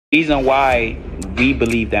Reason why we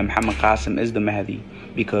believe that Muhammad Qasim is the Mahdi,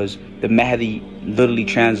 because the Mahdi literally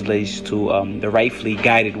translates to the rightfully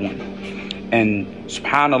guided one. And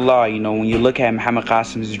subhanallah, when you look at Muhammad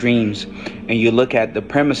Qasim's dreams and you look at the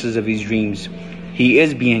premises of his dreams, he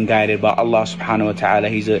is being guided by Allah subhanahu wa ta'ala.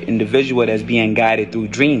 He's an individual that's being guided through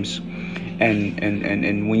dreams.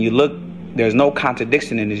 And when you look, there's no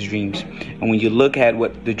contradiction in his dreams. And when you look at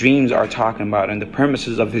what the dreams are talking about and the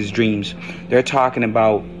premises of his dreams, they're talking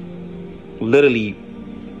about literally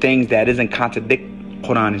things that isn't contradict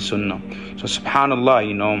Quran and Sunnah. So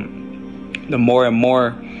subhanallah, the more and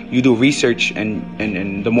more you do research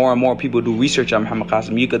and the more and more people do research on Muhammad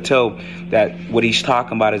Qasim, you could tell that what he's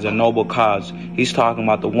talking about is a noble cause. He's talking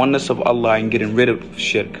about the oneness of Allah and getting rid of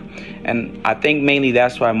shirk. And I think mainly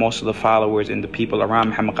that's why most of the followers and the people around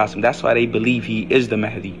Muhammad Qasim, that's why they believe he is the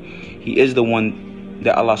Mahdi. He is the one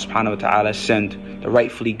that Allah subhanahu wa ta'ala sent, the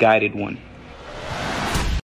rightfully guided one.